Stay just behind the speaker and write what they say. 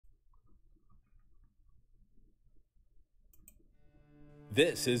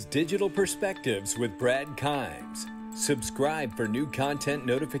This is Digital Perspectives with Brad Kimes. Subscribe for new content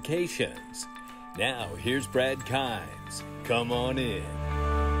notifications. Now, here's Brad Kimes. Come on in.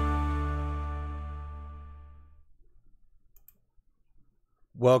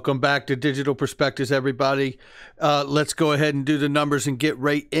 Welcome back to Digital Perspectives, everybody. Let's go ahead and do the numbers and get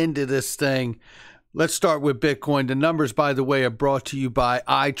right into this thing. Let's start with Bitcoin. The numbers, by the way, are brought to you by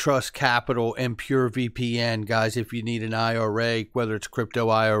iTrust Capital and PureVPN. Guys, if you need an IRA, whether it's crypto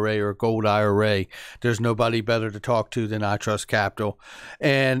IRA or gold IRA, there's nobody better to talk to than iTrust Capital.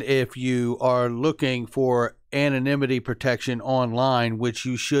 And if you are looking for anonymity protection online, which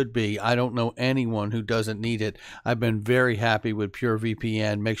you should be, I don't know anyone who doesn't need it. I've been very happy with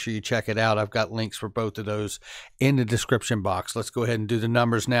PureVPN. Make sure you check it out. I've got links for both of those in the description box. Let's go ahead and do the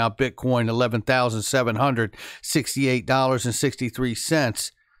numbers now. Bitcoin,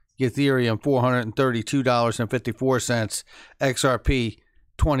 $11,768.63. Ethereum, $432.54. XRP,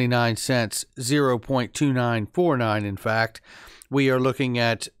 29 cents, 0.2949 in fact. We are looking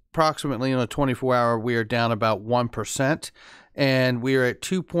at approximately on a 24-hour, we are down about 1%, and we are at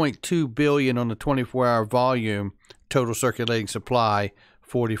 2.2 billion on the 24-hour volume. Total circulating supply,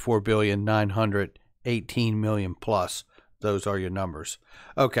 44,918,000,000 plus. Those are your numbers.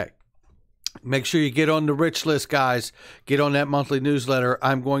 Okay. Make sure you get on the rich list, guys. Get on that monthly newsletter.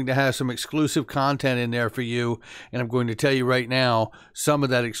 I'm going to have some exclusive content in there for you, and I'm going to tell you right now, some of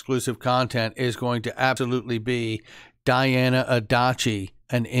that exclusive content is going to absolutely be Diana Adachi,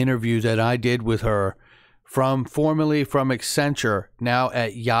 an interview that I did with her, formerly from Accenture, now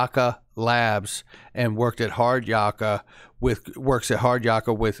at Yucca Labs, and works at Hard Yucca with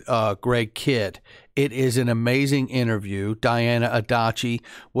Greg Kidd. It is an amazing interview. Diana Adachi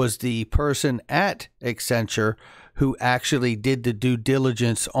was the person at Accenture who actually did the due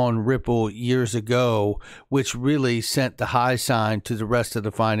diligence on Ripple years ago, which really sent the high sign to the rest of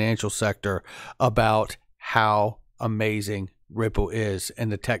the financial sector about how amazing Ripple is and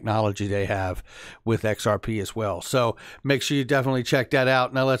the technology they have with XRP as well. So make sure you definitely check that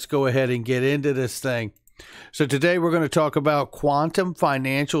out. Now let's go ahead and get into this thing. So today we're going to talk about quantum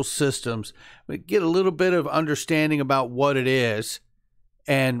financial systems. We get a little bit of understanding about what it is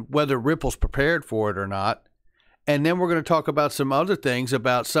and whether Ripple's prepared for it or not. And then we're going to talk about some other things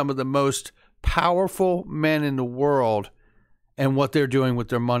about some of the most powerful men in the world and what they're doing with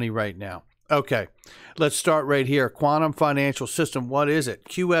their money right now. Okay, let's start right here. Quantum financial system, what is it?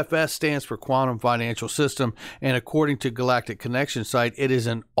 QFS stands for Quantum Financial System, and according to Galactic Connection site, it is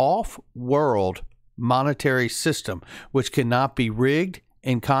an off-world monetary system which cannot be rigged,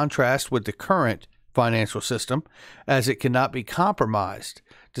 in contrast with the current financial system, as it cannot be compromised,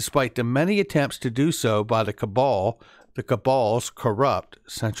 despite the many attempts to do so by the cabal. The cabal's corrupt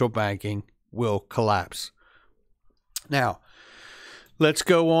central banking will collapse. Now, let's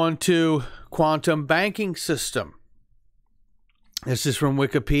go on to quantum banking system. This is from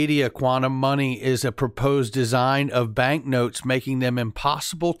Wikipedia. Quantum money is a proposed design of banknotes, making them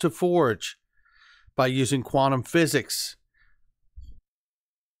impossible to forge by using quantum physics.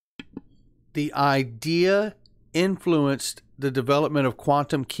 The idea influenced the development of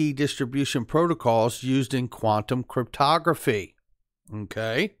quantum key distribution protocols used in quantum cryptography.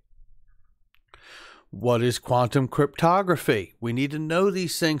 Okay. What is quantum cryptography? We need to know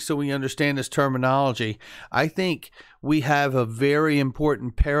these things so we understand this terminology. I think we have a very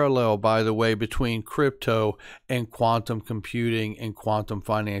important parallel, by the way, between crypto and quantum computing and quantum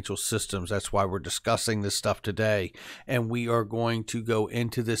financial systems. That's why we're discussing this stuff today. And we are going to go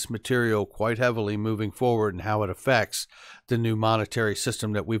into this material quite heavily moving forward and how it affects the new monetary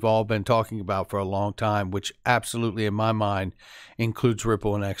system that we've all been talking about for a long time, which absolutely, in my mind, includes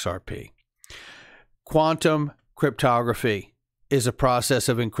Ripple and XRP. Quantum cryptography is a process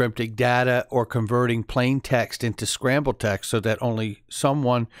of encrypting data or converting plain text into scrambled text so that only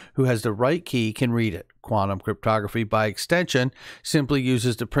someone who has the right key can read it. Quantum cryptography, by extension, simply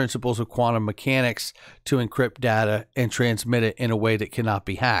uses the principles of quantum mechanics to encrypt data and transmit it in a way that cannot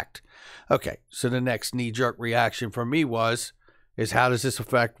be hacked. Okay, so the next knee-jerk reaction from me is how does this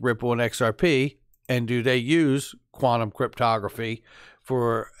affect Ripple and XRP, and do they use quantum cryptography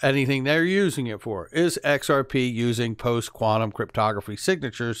for anything they're using it for? Is XRP using post-quantum cryptography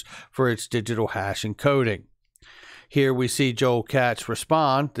signatures for its digital hash encoding? Here we see Joel Katz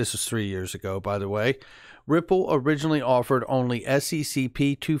respond. This is 3 years ago, by the way. Ripple originally offered only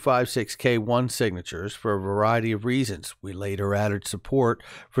SECP256K1 signatures for a variety of reasons. We later added support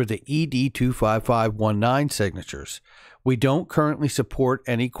for the ED25519 signatures. We don't currently support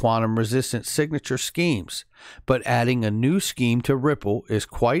any quantum-resistant signature schemes, but adding a new scheme to Ripple is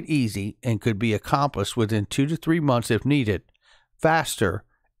quite easy and could be accomplished within 2 to 3 months if needed. faster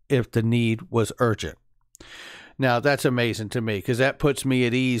if the need was urgent. Now, that's amazing to me because that puts me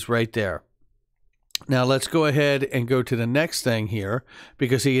at ease right there. Now, let's go ahead and go to the next thing here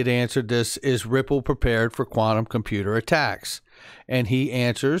because he had answered this, is Ripple prepared for quantum computer attacks? And he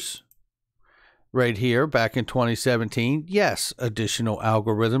answers right here back in 2017, yes, additional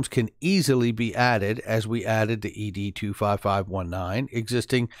algorithms can easily be added as we added the ED25519.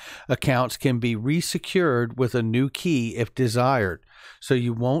 Existing accounts can be resecured with a new key if desired, so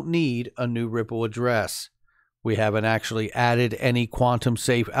you won't need a new Ripple address. We haven't actually added any quantum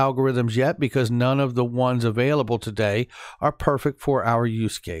safe algorithms yet because none of the ones available today are perfect for our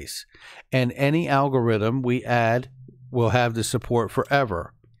use case. And any algorithm we add will have the support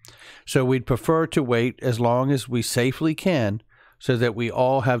forever. So we'd prefer to wait as long as we safely can so that we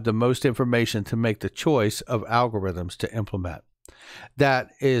all have the most information to make the choice of algorithms to implement. That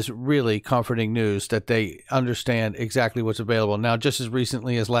is really comforting news that they understand exactly what's available. Now, just as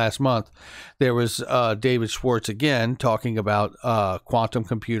recently as last month, there was David Schwartz again talking about quantum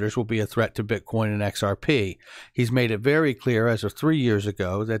computers will be a threat to Bitcoin and XRP. He's made it very clear as of 3 years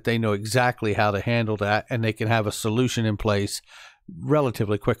ago that they know exactly how to handle that and they can have a solution in place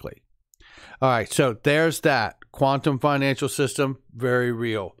relatively quickly. All right, so there's that. Quantum financial system, very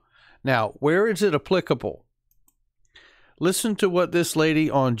real. Now, where is it applicable? Listen to what this lady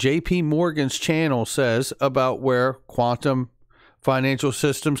on JP Morgan's channel says about where quantum financial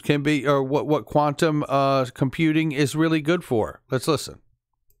systems can be, or what quantum computing is really good for. Let's listen.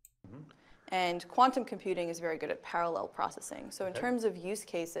 And quantum computing is very good at parallel processing. So in terms of use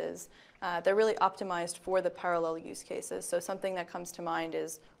cases, they're really optimized for the parallel use cases. So something that comes to mind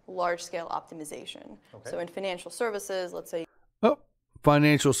is large-scale optimization. So in financial services, let's say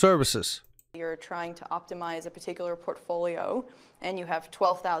financial services. You're trying to optimize a particular portfolio and you have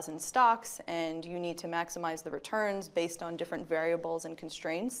 12,000 stocks and you need to maximize the returns based on different variables and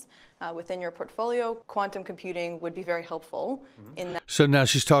constraints within your portfolio. Quantum computing would be very helpful in that. So now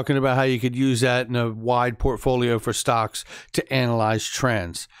she's talking about how you could use that in a wide portfolio for stocks to analyze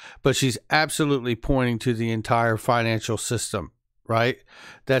trends. But she's absolutely pointing to the entire financial system, right?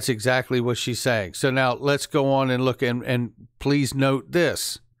 That's exactly what she's saying. So now let's go on and look, and please note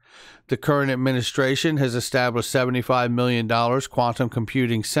this. The current administration has established $75 million quantum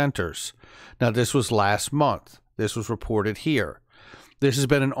computing centers. Now, this was last month. This was reported here. This has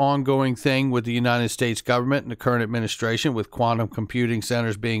been an ongoing thing with the United States government and the current administration with quantum computing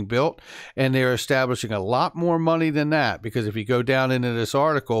centers being built, and they're establishing a lot more money than that because if you go down into this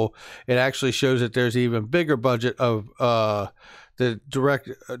article, it actually shows that there's even bigger budget of the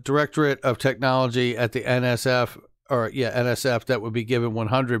Directorate of Technology at the NSF that would be given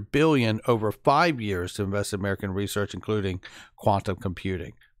 $100 billion over 5 years to invest in American research, including quantum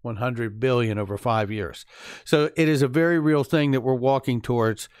computing. $100 billion over 5 years. So it is a very real thing that we're walking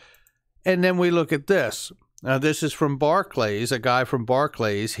towards. And then we look at this. Now, this is from Barclays, a guy from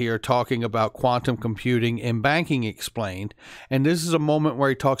Barclays here talking about quantum computing in banking explained. And this is a moment where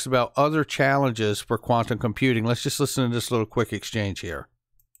he talks about other challenges for quantum computing. Let's just listen to this little quick exchange here.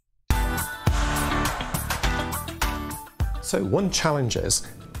 So one challenge is,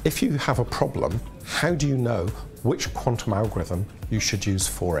 if you have a problem, how do you know which quantum algorithm you should use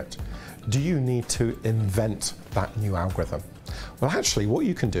for it? Do you need to invent that new algorithm? Well, actually, what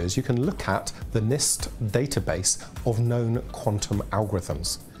you can do is you can look at the NIST database of known quantum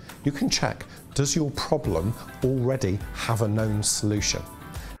algorithms. You can check, does your problem already have a known solution?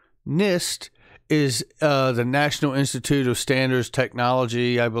 NIST is the National Institute of Standards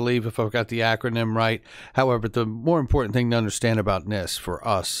Technology, I believe, if I've got the acronym right. However, the more important thing to understand about NIST for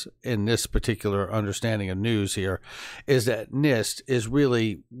us in this particular understanding of news here is that NIST is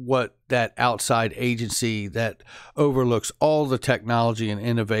really what that outside agency that overlooks all the technology and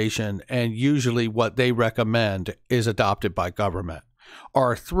innovation, and usually what they recommend is adopted by government.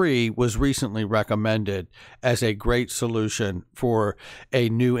 R3 was recently recommended as a great solution for a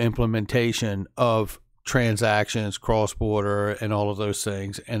new implementation of transactions, cross-border, and all of those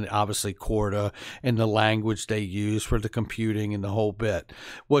things, and obviously Corda and the language they use for the computing and the whole bit.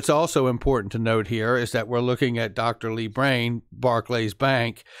 What's also important to note here is that we're looking at Dr. Lee Brain, Barclays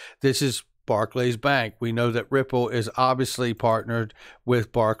Bank. This is Barclays Bank. We know that Ripple is obviously partnered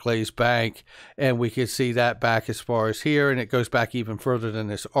with Barclays Bank, and we can see that back as far as here, and it goes back even further than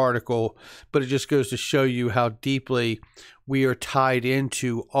this article, but it just goes to show you how deeply we are tied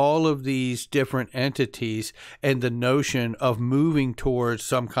into all of these different entities and the notion of moving towards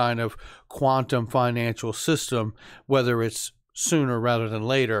some kind of quantum financial system, whether it's sooner rather than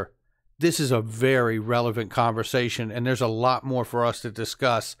later. This is a very relevant conversation, and there's a lot more for us to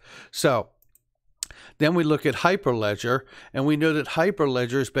discuss. So Then we look at Hyperledger, and we know that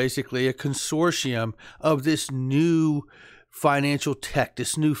Hyperledger is basically a consortium of this new financial tech,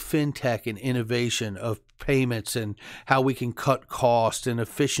 this new fintech and innovation of payments and how we can cut cost and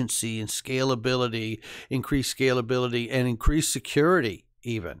efficiency and scalability, increase scalability and increase security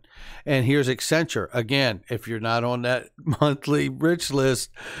even. And here's Accenture. Again, if you're not on that monthly rich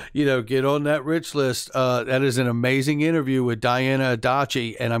list, get on that rich list. That is an amazing interview with Diana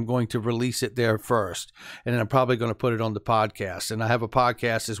Adachi, and I'm going to release it there first. And then I'm probably going to put it on the podcast. And I have a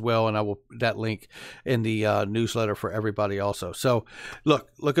podcast as well, and I will that link in the newsletter for everybody also. So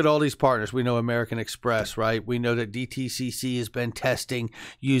look at all these partners. We know American Express, right? We know that DTCC has been testing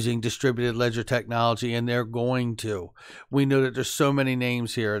using distributed ledger technology, and they're going to. We know that there's so many names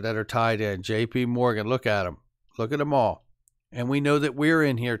here that are tied in. JP Morgan, look at them all. And we know that we're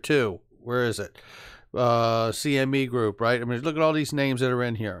in here too. Where is it? CME Group, right? I mean, look at all these names that are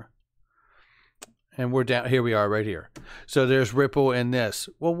in here. And we're down, here we are right here. So there's Ripple and this.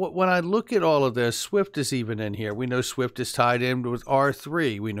 Well, when I look at all of this, Swift is even in here. We know Swift is tied in with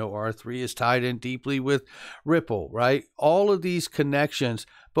R3. We know R3 is tied in deeply with Ripple, right? All of these connections.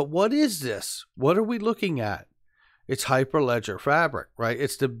 But what is this? What are we looking at? It's Hyperledger Fabric, right?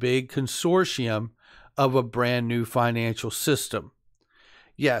 It's the big consortium of a brand new financial system.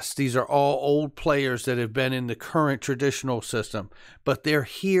 Yes, these are all old players that have been in the current traditional system, but they're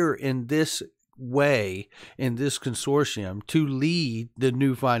here in this way, in this consortium, to lead the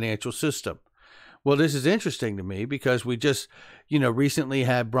new financial system. Well, this is interesting to me because we just, recently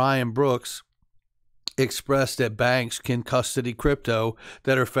had Brian Brooks express that banks can custody crypto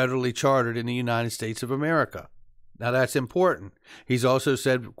that are federally chartered in the United States of America. Now, that's important. He's also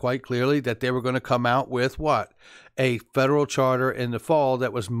said quite clearly that they were going to come out with what? A federal charter in the fall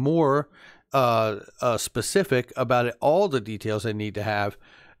that was more specific about it, all the details they need to have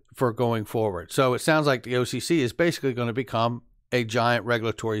for going forward. So it sounds like the OCC is basically going to become a giant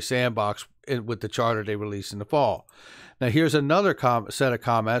regulatory sandbox with the charter they released in the fall. Now, here's another set of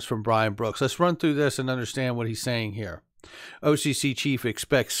comments from Brian Brooks. Let's run through this and understand what he's saying here. OCC chief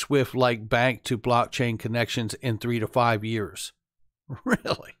expects Swift-like bank to blockchain connections in 3 to 5 years.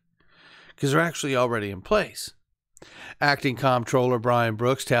 Really? Because they're actually already in place. Acting Comptroller Brian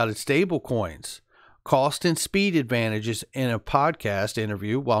Brooks touted stablecoins, cost and speed advantages in a podcast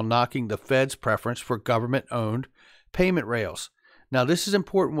interview while knocking the Fed's preference for government-owned payment rails. Now, this is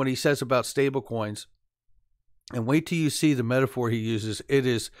important what he says about stablecoins. And wait till you see the metaphor he uses. It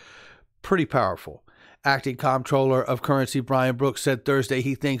is pretty powerful. Acting Comptroller of Currency Brian Brooks said Thursday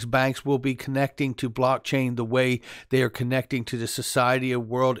he thinks banks will be connecting to blockchain the way they are connecting to the Society of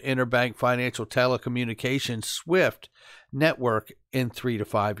World Interbank Financial Telecommunications SWIFT network in 3 to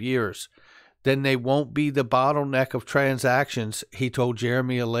 5 years. Then they won't be the bottleneck of transactions, he told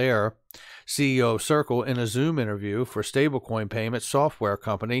Jeremy Allaire, CEO of Circle, in a Zoom interview for stablecoin payment software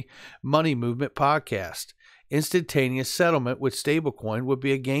company Money Movement podcast. Instantaneous settlement with stablecoin would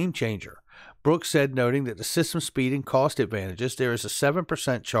be a game changer. Brooks said, noting that the system speed and cost advantages, there is a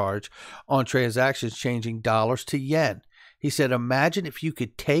 7% charge on transactions changing dollars to yen. He said, imagine if you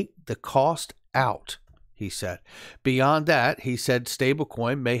could take the cost out, he said. Beyond that, he said,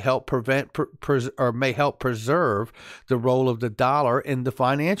 stablecoin may help preserve the role of the dollar in the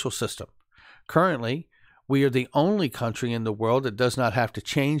financial system. Currently, we are the only country in the world that does not have to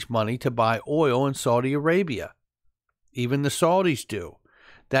change money to buy oil in Saudi Arabia. Even the Saudis do.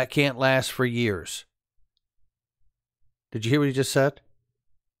 That can't last for years. Did you hear what he just said?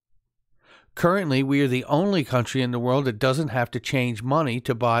 Currently, we are the only country in the world that doesn't have to change money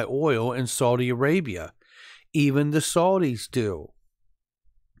to buy oil in Saudi Arabia. Even the Saudis do.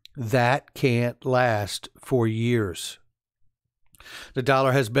 That can't last for years. The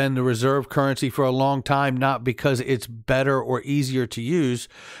dollar has been the reserve currency for a long time, not because it's better or easier to use,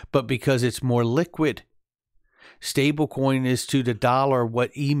 but because it's more liquid. Stablecoin is to the dollar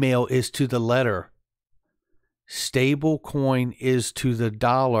what email is to the letter. Stablecoin is to the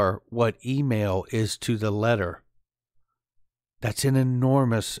dollar what email is to the letter. That's an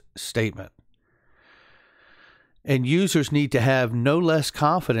enormous statement. And users need to have no less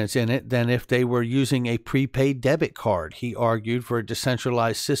confidence in it than if they were using a prepaid debit card. He argued for a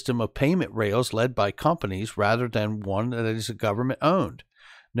decentralized system of payment rails led by companies rather than one that is government-owned,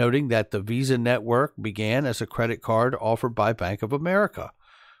 noting that the Visa network began as a credit card offered by Bank of America.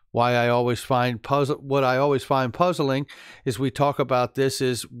 What I always find puzzling is we talk about this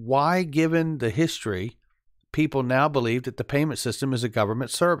is why, given the history, people now believe that the payment system is a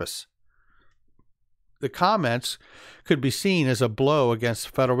government service. The comments could be seen as a blow against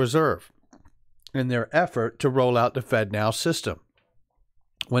the Federal Reserve in their effort to roll out the FedNow system.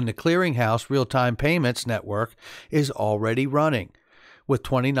 when the clearinghouse real-time payments network is already running, with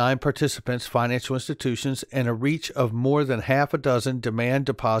 29 participants, financial institutions, and a reach of more than half a dozen demand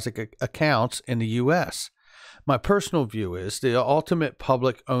deposit accounts in the U.S. My personal view is the ultimate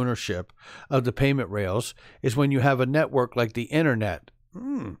public ownership of the payment rails is when you have a network like the internet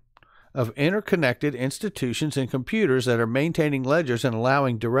of interconnected institutions and computers that are maintaining ledgers and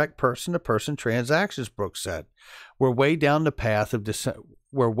allowing direct person-to-person transactions, Brooks said. We're way down the path of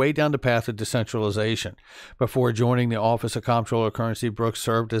decentralization. Before joining the Office of Comptroller of Currency, Brooks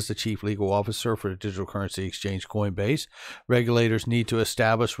served as the chief legal officer for the digital currency exchange Coinbase. Regulators need to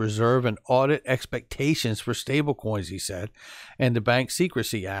establish reserve and audit expectations for stablecoins, he said, and the Bank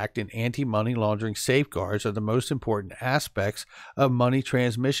Secrecy Act and anti-money laundering safeguards are the most important aspects of money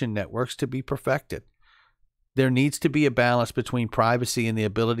transmission networks to be perfected. There needs to be a balance between privacy and the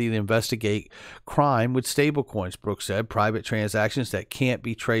ability to investigate crime with stablecoins, Brooks said. Private transactions that can't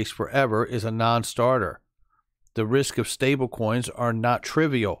be traced forever is a non-starter. The risk of stablecoins are not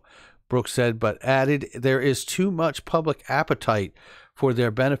trivial, Brooks said, but added there is too much public appetite for their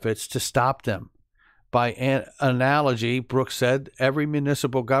benefits to stop them. By analogy, Brooks said, every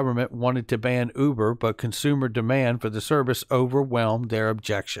municipal government wanted to ban Uber, but consumer demand for the service overwhelmed their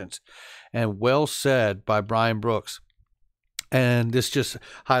objections. And well said by Brian Brooks. And this just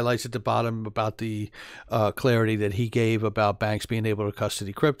highlights at the bottom about the clarity that he gave about banks being able to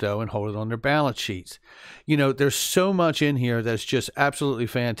custody crypto and hold it on their balance sheets. You know, there's so much in here that's just absolutely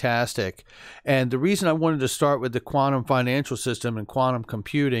fantastic. And the reason I wanted to start with the quantum financial system and quantum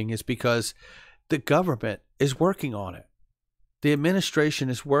computing is because the government is working on it. The administration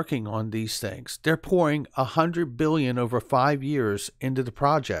is working on these things. They're pouring $100 billion over 5 years into the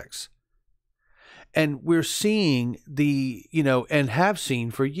projects. And we're seeing and have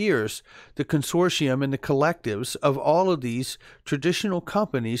seen for years, the consortium and the collectives of all of these traditional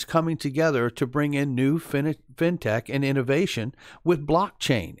companies coming together to bring in new fintech and innovation with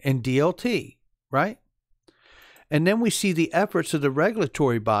blockchain and DLT, right? And then we see the efforts of the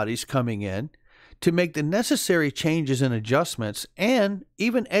regulatory bodies coming in to make the necessary changes and adjustments and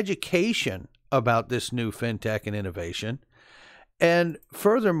even education about this new fintech and innovation. And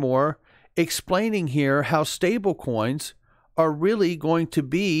furthermore, explaining here how stablecoins are really going to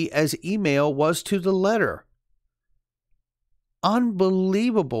be as email was to the letter.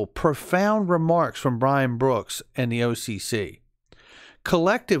 Unbelievable, profound remarks from Brian Brooks and the OCC.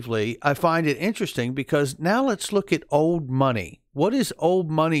 Collectively, I find it interesting because now let's look at old money. What is old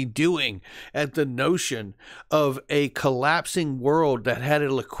money doing at the notion of a collapsing world that had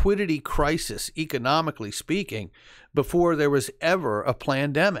a liquidity crisis, economically speaking, before there was ever a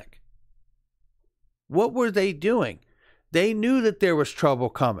pandemic? What were they doing? They knew that there was trouble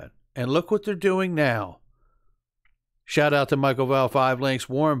coming, and look what they're doing now. Shout out to Michael Val, 5 links.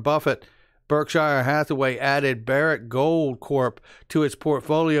 Warren Buffett, Berkshire Hathaway added Barrick Gold Corp to its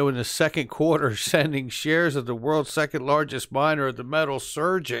portfolio in the second quarter, sending shares of the world's second largest miner of the metal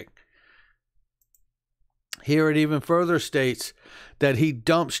surging. Here it even further states that he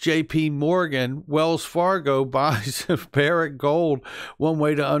dumps JP Morgan, Wells Fargo buys Barrick Gold. One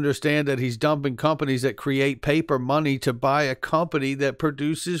way to understand that he's dumping companies that create paper money to buy a company that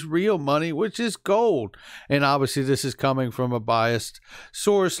produces real money, which is gold. And obviously this is coming from a biased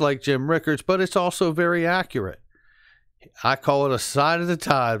source like Jim Rickards, but it's also very accurate. I call it a sign of the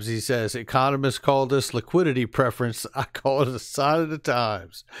times, he says. Economists call this liquidity preference. I call it a sign of the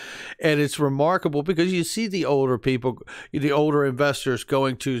times. And it's remarkable because you see the older people, the older investors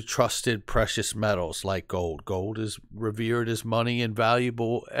going to trusted precious metals like gold. Gold is revered as money and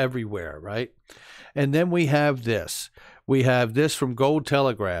valuable everywhere, right? And then we have this. We have this from Gold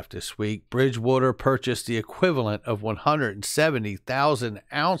Telegraph this week. Bridgewater purchased the equivalent of 170,000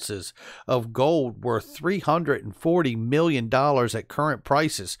 ounces of gold worth $340 million at current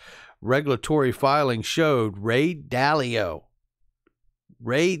prices. Regulatory filing showed. Ray Dalio.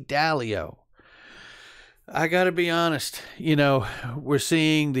 I got to be honest, we're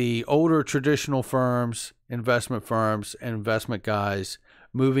seeing the older traditional firms, investment firms, and investment guys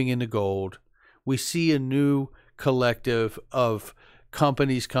moving into gold. We see a new collective of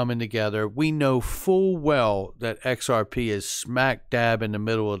companies coming together. We know full well that XRP is smack dab in the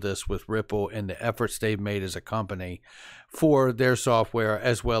middle of this with Ripple and the efforts they've made as a company for their software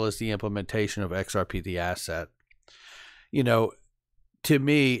as well as the implementation of XRP, the asset. To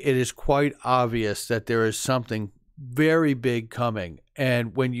me, it is quite obvious that there is something very big coming.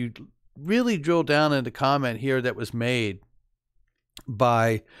 And when you really drill down in the comment here that was made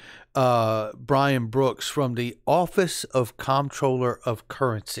by Brian Brooks from the Office of Comptroller of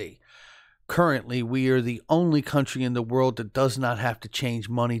Currency. Currently, we are the only country in the world that does not have to change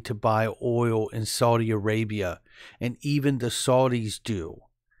money to buy oil in Saudi Arabia, and even the Saudis do.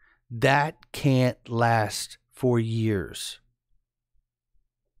 That can't last for years.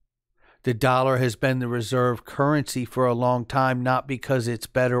 The dollar has been the reserve currency for a long time, not because it's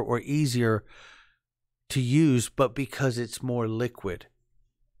better or easier to use, but because it's more liquid.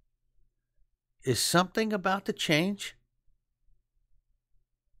 Is something about to change?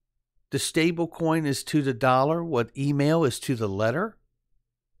 The stable coin is to the dollar what email is to the letter?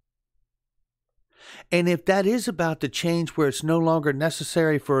 And if that is about to change where it's no longer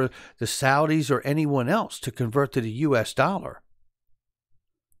necessary for the Saudis or anyone else to convert to the US dollar,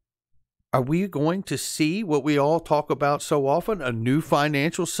 are we going to see what we all talk about so often, a new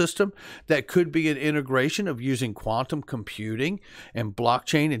financial system that could be an integration of using quantum computing and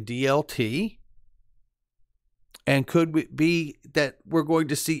blockchain and DLT? And could it be that we're going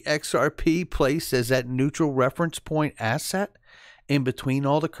to see XRP placed as that neutral reference point asset in between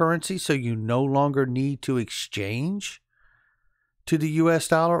all the currencies, so you no longer need to exchange to the US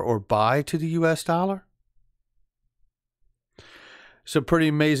dollar or buy to the US dollar? Some pretty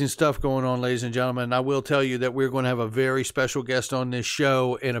amazing stuff going on, ladies and gentlemen. And I will tell you that we're going to have a very special guest on this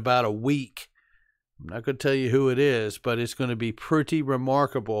show in about a week. I'm not going to tell you who it is, but it's going to be pretty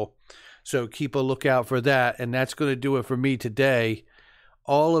remarkable. So keep a lookout for that. And that's going to do it for me today.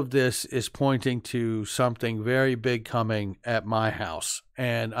 All of this is pointing to something very big coming at my house.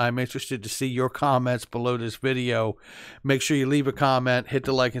 And I'm interested to see your comments below this video. Make sure you leave a comment, hit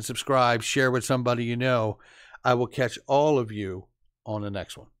the like and subscribe, share with somebody you know. I will catch all of you on the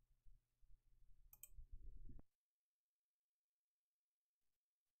next one.